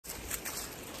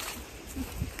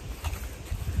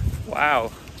Wow.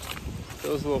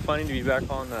 Feels a little funny to be back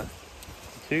on the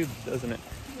tubes, doesn't it?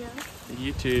 Yeah. The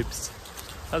YouTubes.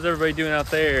 How's everybody doing out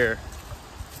there?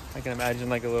 I can imagine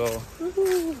like a little,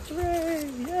 woohoo, hooray,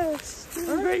 yes,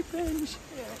 doing great, Benj.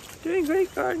 Yeah. Doing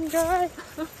great, Gardenguy.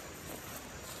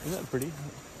 Isn't that pretty?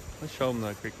 Let's show them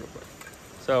the creek real quick.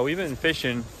 So we've been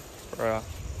fishing for a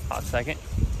hot second,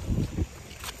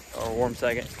 or a warm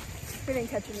second. We didn't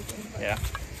catch anything. But... Yeah.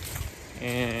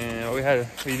 And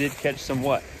we did catch some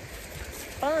what?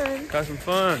 Fun. Got some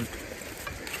fun.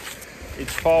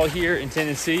 It's fall here in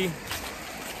Tennessee.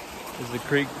 Is the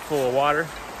creek full of water?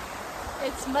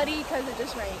 It's muddy because it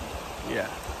just rained. Yeah.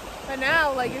 But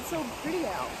now, like, it's so pretty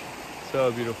out.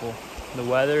 So beautiful. The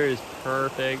weather is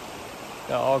perfect.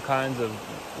 Got all kinds of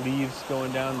leaves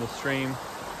going down the stream.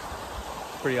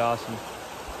 Pretty awesome.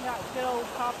 Yeah, good old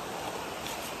cop.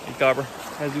 Hey, Copper.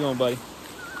 How's it going, buddy?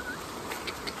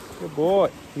 Good boy.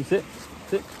 You sit.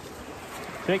 Sit.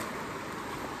 Shake.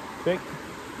 Shake.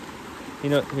 You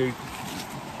know, here.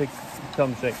 Shake. Tell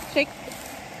him to shake. Shake.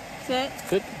 Sit.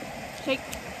 Sit. Shake.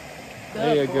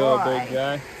 There you Good go, boy. big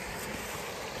guy.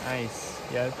 Nice.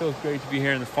 Yeah, it feels great to be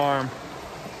here in the farm.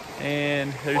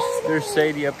 And there's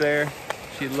Sadie up there.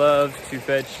 She loves to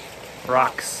fetch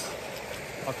rocks.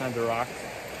 All kinds of rocks.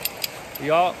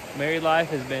 Y'all, married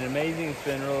life has been amazing. It's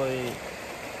been really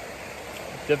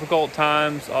difficult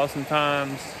times, awesome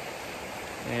times,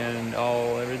 and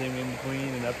everything in between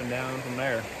and up and down from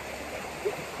there.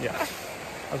 Yeah,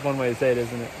 that's one way to say it,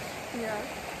 isn't it? Yeah.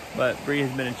 But Brie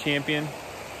has been a champion,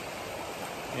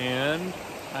 and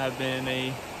I've been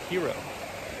a hero.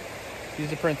 She's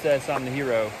the princess, I'm the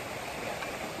hero.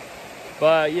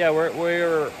 But yeah,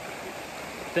 we're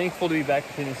thankful to be back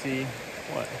in Tennessee.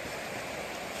 What?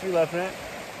 What are you laughing at?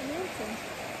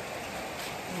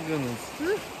 Oh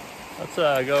goodness. Let's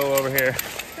go over here.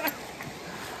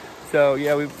 So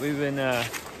yeah, we've been a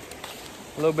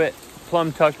little bit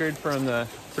plum tuckered from the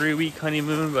 3-week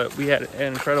honeymoon, but we had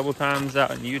incredible times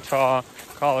out in Utah,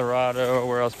 Colorado,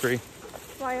 where else, Brie?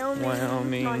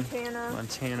 Wyoming, Montana,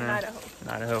 and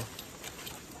Idaho.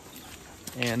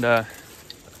 And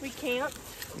we camped.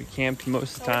 We camped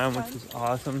most of the time, which was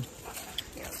awesome.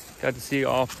 Yeah. Got to see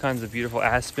all kinds of beautiful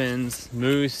aspens,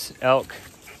 moose, elk.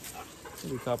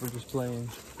 Look at Copper just playing.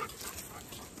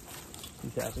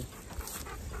 He's happy.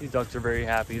 These ducks are very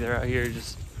happy. They're out here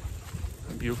just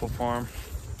a beautiful farm.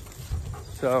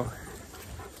 So,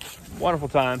 wonderful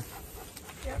time.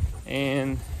 Yep.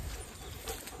 And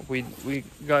we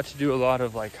got to do a lot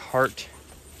of like heart.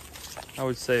 I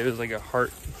would say it was like a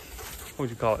heart. What would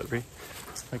you call it, Brie?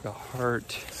 Like a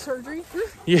heart surgery.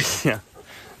 Yeah.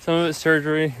 Some of it's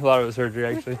surgery. A lot of it's surgery,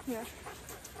 actually. Yeah.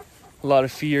 A lot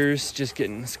of fears just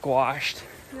getting squashed.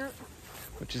 Yep.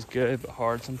 Which is good, but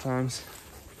hard sometimes.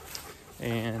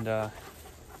 And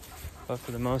but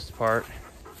for the most part,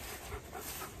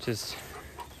 just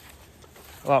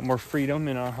a lot more freedom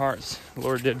in our hearts. The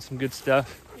Lord did some good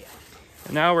stuff. Yeah.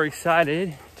 And now we're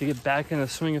excited to get back in the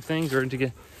swing of things, or to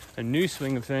get a new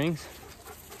swing of things.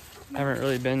 I haven't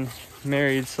really been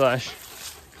married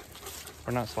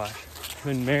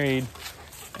been married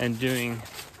and doing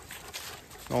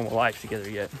normal life together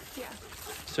yet. Yeah.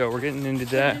 So we're getting into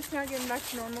that. We're just now getting back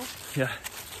to normal. Yeah.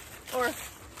 Or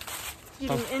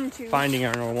getting into finding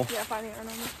our normal. Yeah, finding our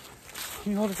normal.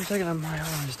 Can you hold it for a second? My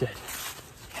arm is dead.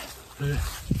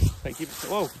 Hey, keep it.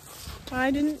 Whoa. I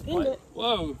didn't end it.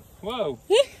 Whoa. Whoa.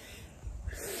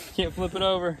 Can't flip it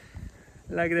over.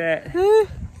 Like that.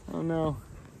 Oh no.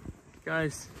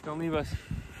 Guys, don't leave us.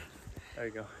 There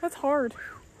you go. That's hard.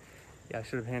 Yeah, I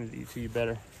should have handed it to you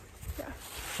better. Yeah.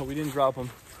 But we didn't drop them.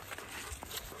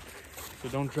 So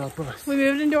don't drop us. We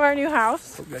moved into our new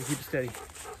house. But we gotta keep it steady.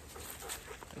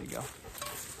 There you go.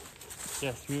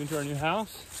 Yes, we moved into our new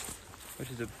house, which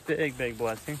is a big, big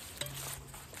blessing.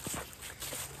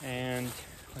 And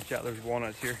watch out, there's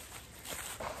walnuts here.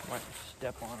 Might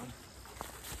step on them.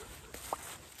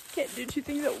 Can't do two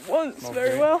things at once Smells very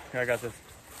great. well. Here, I got this.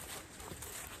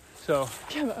 So,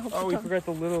 Yeah, but I hope oh, you we come. forgot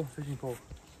the little fishing pole.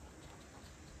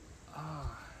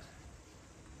 Ah.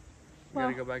 We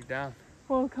gotta go back down.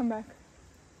 We'll come back.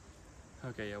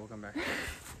 Okay, yeah, we'll come back.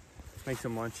 Make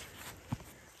some lunch.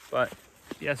 But,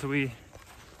 yeah, so we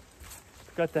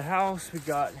got the house.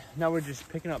 Now we're just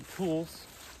picking up tools.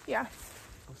 Yeah.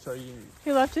 So you.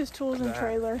 He left his tools in the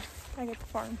trailer. I get the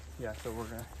farm. Yeah, so we're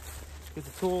gonna get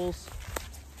the tools,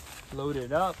 load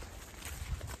it up,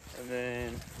 and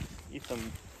then eat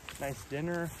some nice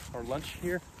dinner or lunch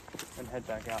here, and head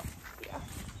back out. Yeah.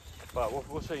 But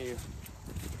we'll show you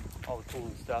all the tools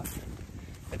and stuff.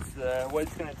 It's what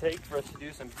it's gonna take for us to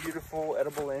do some beautiful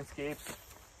edible landscapes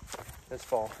this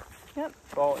fall. Yep.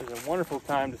 Fall is a wonderful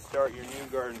time to start your new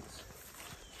gardens.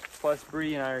 plus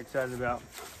Brie and I are excited about.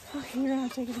 Okay, you're gonna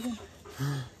have to take it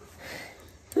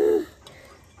again.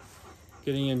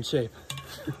 Getting in shape.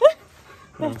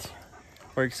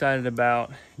 We're excited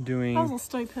about doing... That was a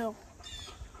steep hill.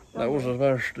 That was a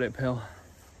very steep hill.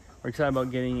 We're excited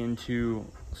about getting into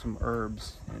some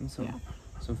herbs and some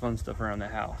fun stuff around the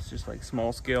house, just like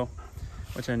small scale,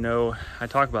 which I know I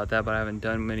talk about that, but I haven't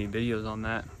done many videos on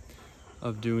that,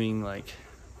 of doing like,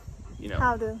 you know,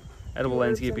 how to edible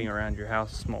landscaping around your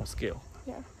house, small scale.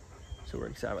 Yeah. So we're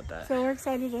excited about that. So we're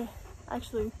excited to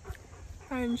actually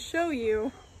try and show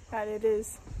you that it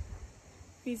is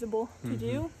feasible to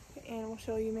do, and we'll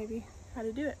show you maybe how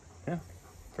to do it. Yeah,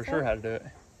 for sure how to do it.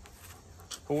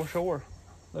 For sure.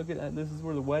 Look at that. This is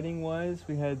where the wedding was.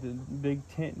 We had the big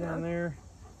tent down there.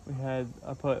 I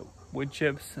put wood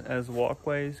chips as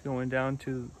walkways going down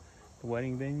to the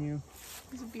wedding venue.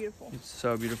 It's beautiful. It's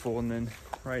so beautiful. And then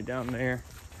right down there,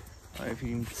 I don't know if you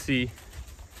can see,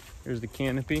 there's the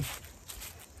canopy.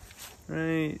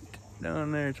 Right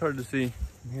down there. It's hard to see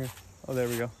from here. Oh, there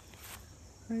we go.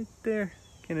 Right there,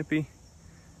 canopy.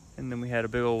 And then we had a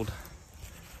big old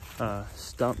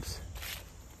stumps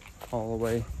all the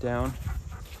way down.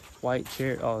 White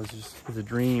chair. Oh, it's a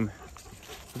dream.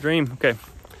 It's a dream. Okay,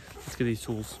 let's get these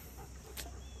tools.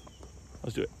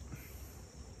 Let's do it.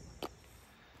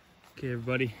 Okay,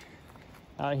 everybody,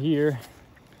 out here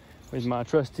with my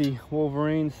trusty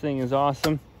Wolverine. This thing is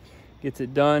awesome. Gets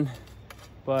it done.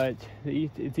 But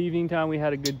it's evening time. We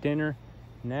had a good dinner.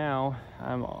 Now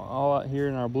I'm all out here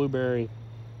in our blueberry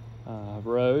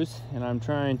rows, and I'm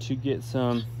trying to get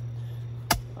some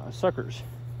suckers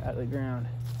out of the ground.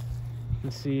 You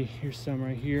can see here's some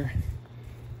right here.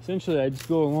 Essentially, I just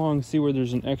go along, see where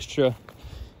there's an extra.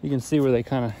 You can see where they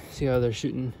kind of see how they're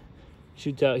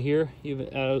shoots out here,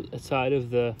 even outside of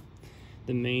the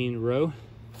main row.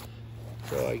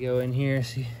 So I go in here,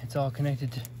 see it's all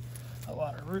connected to a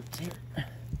lot of roots here.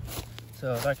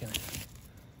 So if I can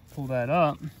pull that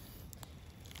up,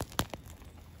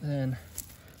 then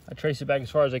I trace it back as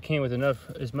far as I can with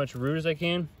as much root as I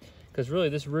can, because really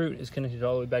this root is connected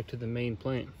all the way back to the main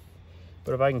plant.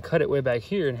 But if I can cut it way back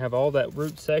here and have all that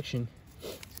root section,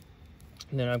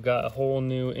 then I've got a whole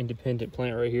new independent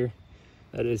plant right here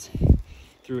that is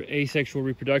through asexual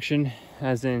reproduction,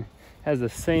 has the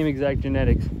same exact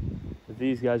genetics as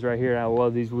these guys right here. And I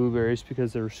love these blueberries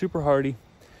because they're super hardy.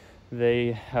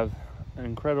 They have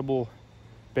incredible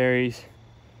berries,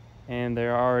 and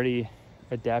they're already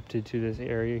adapted to this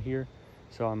area here.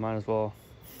 So I might as well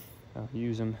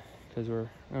use them, because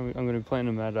I'm going to be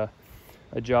planting them at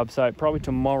a job site probably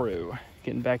tomorrow.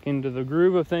 Getting back into the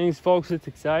groove of things, folks. It's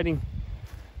exciting.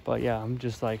 But yeah, I'm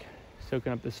just like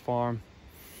soaking up this farm.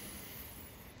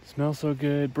 It smells so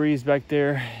good. Bree's back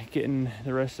there getting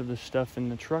the rest of the stuff in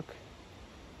the truck.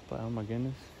 But oh my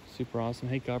goodness, super awesome.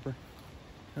 Hey Copper,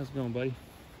 how's it going, buddy?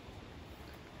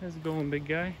 How's it going, big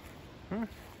guy? Huh? What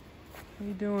are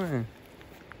you doing?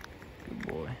 Good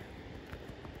boy.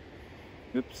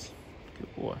 Oops,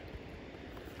 good boy.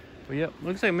 But yep,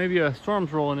 looks like maybe a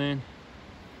storm's rolling in.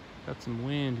 Got some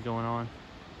wind going on.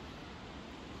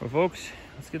 But folks,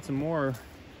 let's get some more.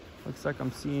 Looks like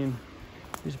I'm seeing,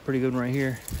 here's a pretty good one right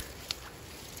here.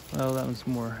 Well, that one's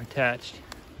more attached.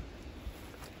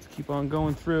 Let's keep on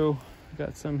going through.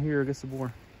 Got some here, got some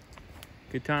more.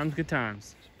 Good times, good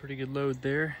times. It's a pretty good load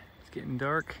there. It's getting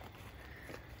dark.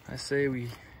 I say we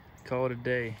call it a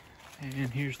day. And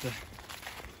here's the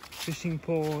fishing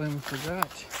pole, and we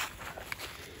forgot.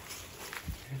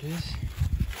 There it is.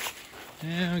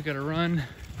 And we gotta run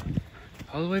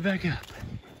all the way back up.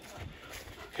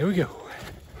 Here we go.